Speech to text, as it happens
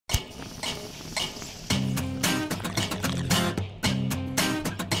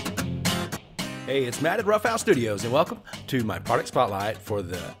Hey, it's Matt at RuffHouse Studios, and welcome to my product spotlight for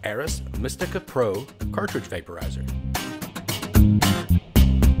the Airis Mystica Pro Cartridge Vaporizer.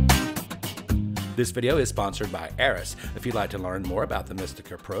 This video is sponsored by Airis. If you'd like to learn more about the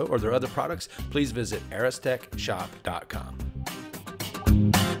Mystica Pro or their other products, please visit airistechshop.com.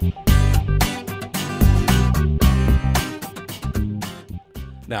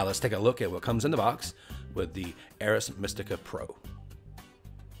 Now let's take a look at what comes in the box with the Airis Mystica Pro.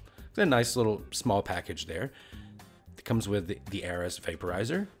 It's a nice little small package there. It comes with the Airis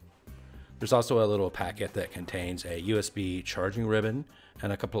Vaporizer. There's also a little packet that contains a USB charging ribbon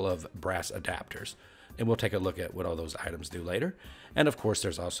and a couple of brass adapters. And we'll take a look at what all those items do later. And of course,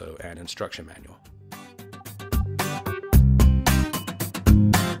 there's also an instruction manual.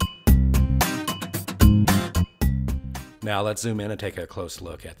 Now let's zoom in and take a close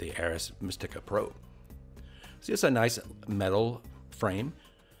look at the Airis Mystica Pro. See, it's a nice metal frame.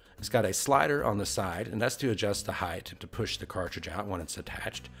 It's got a slider on the side, and that's to adjust the height to push the cartridge out when it's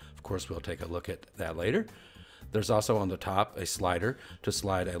attached. Of course, we'll take a look at that later. There's also on the top a slider to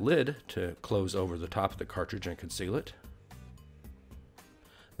slide a lid to close over the top of the cartridge and conceal it.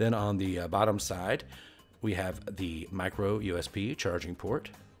 Then on the bottom side, we have the micro USB charging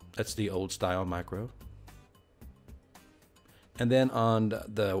port. That's the old style micro. And then on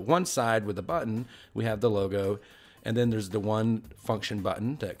the one side with the button, we have the logo. And then there's the one function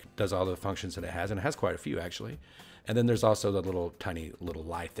button that does all the functions that it has, and it has quite a few actually. And then there's also the tiny little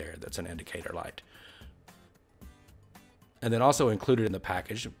light there that's an indicator light. And then also included in the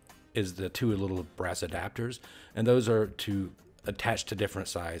package is the two little brass adapters, and those are to attach to different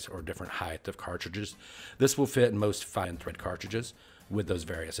size or different height of cartridges. This will fit in most 5-thread cartridges with those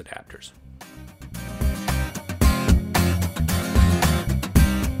various adapters.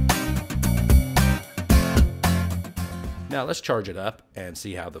 Now let's charge it up and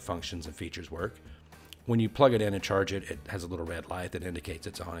see how the functions and features work. When you plug it in and charge it, it has a little red light that indicates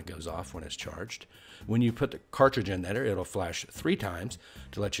it's on and goes off when it's charged. When you put the cartridge in there, it'll flash 3 times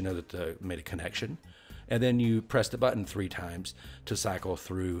to let you know that it made a connection. And then you press the button 3 times to cycle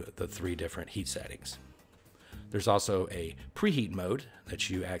through the 3 different heat settings. There's also a preheat mode that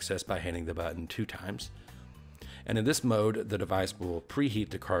you access by hitting the button 2 times. And in this mode, the device will preheat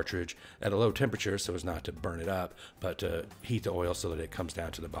the cartridge at a low temperature so as not to burn it up, but to heat the oil so that it comes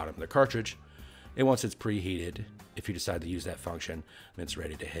down to the bottom of the cartridge. And once it's preheated, if you decide to use that function, and it's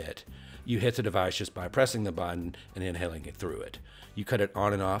ready to hit, you hit the device just by pressing the button and inhaling it through it. You cut it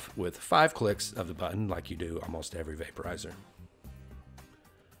on and off with 5 clicks of the button like you do almost every vaporizer.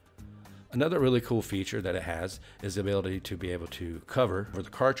 Another really cool feature that it has is the ability to be able to cover over the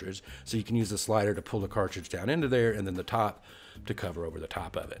cartridge, so you can use the slider to pull the cartridge down into there and then the top to cover over the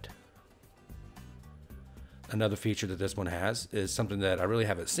top of it. Another feature that this one has is something that I really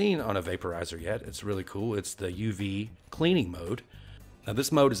haven't seen on a vaporizer yet. It's really cool. It's the UV cleaning mode. Now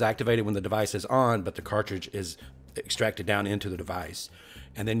this mode is activated when the device is on, but the cartridge is extracted down into the device.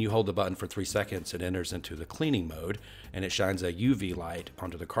 And then you hold the button for 3 seconds, it enters into the cleaning mode, and it shines a UV light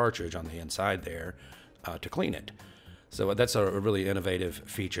onto the cartridge on the inside there to clean it. So that's a really innovative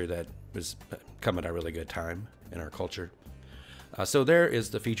feature that has come at a really good time in our culture. So there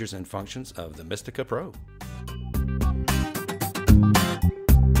is the features and functions of the Mystica Pro.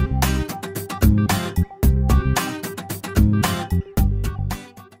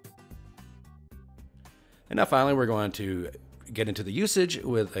 And now finally we're going to get into the usage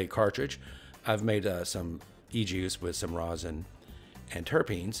with a cartridge. I've made some e-juice with some rosin and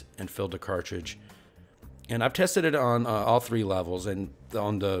terpenes and filled the cartridge. And I've tested it on all 3 levels, and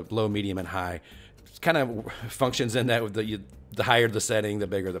on the low, medium, and high. It kind of functions in that with the higher the setting, the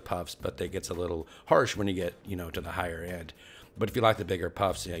bigger the puffs, but it gets a little harsh when you get to the higher end. But if you like the bigger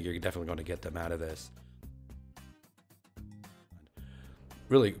puffs, yeah, you're definitely going to get them out of this.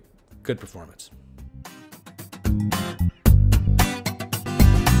 Really good performance.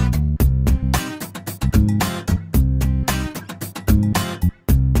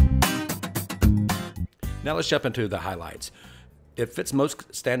 Now let's jump into the highlights. It fits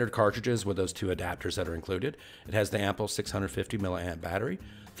most standard cartridges with those 2 adapters that are included. It has the ample 650 milliamp battery,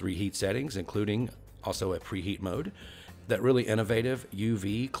 3 heat settings, including also a preheat mode, that really innovative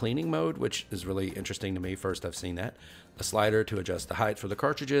UV cleaning mode, which is really interesting to me. First I've seen that. A slider to adjust the height for the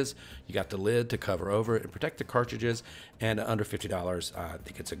cartridges. You got the lid to cover over it and protect the cartridges, and under $50, I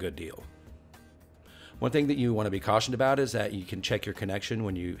think it's a good deal. One thing that you want to be cautioned about is that you can check your connection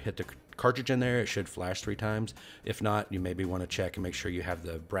when you hit the cartridge in there. It should flash 3 times. If not, you maybe want to check and make sure you have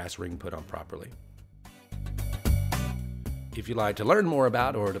the brass ring put on properly. If you'd like to learn more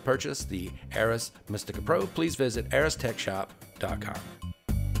about or to purchase the Airis Mystica Pro, please visit airistechshop.com.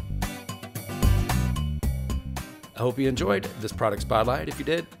 I hope you enjoyed this product spotlight. If you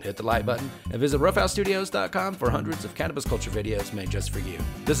did, hit the like button and visit RuffHouseStudios.com for hundreds of cannabis culture videos made just for you.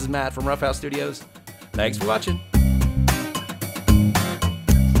 This is Matt from RuffHouse Studios. Thanks for watching.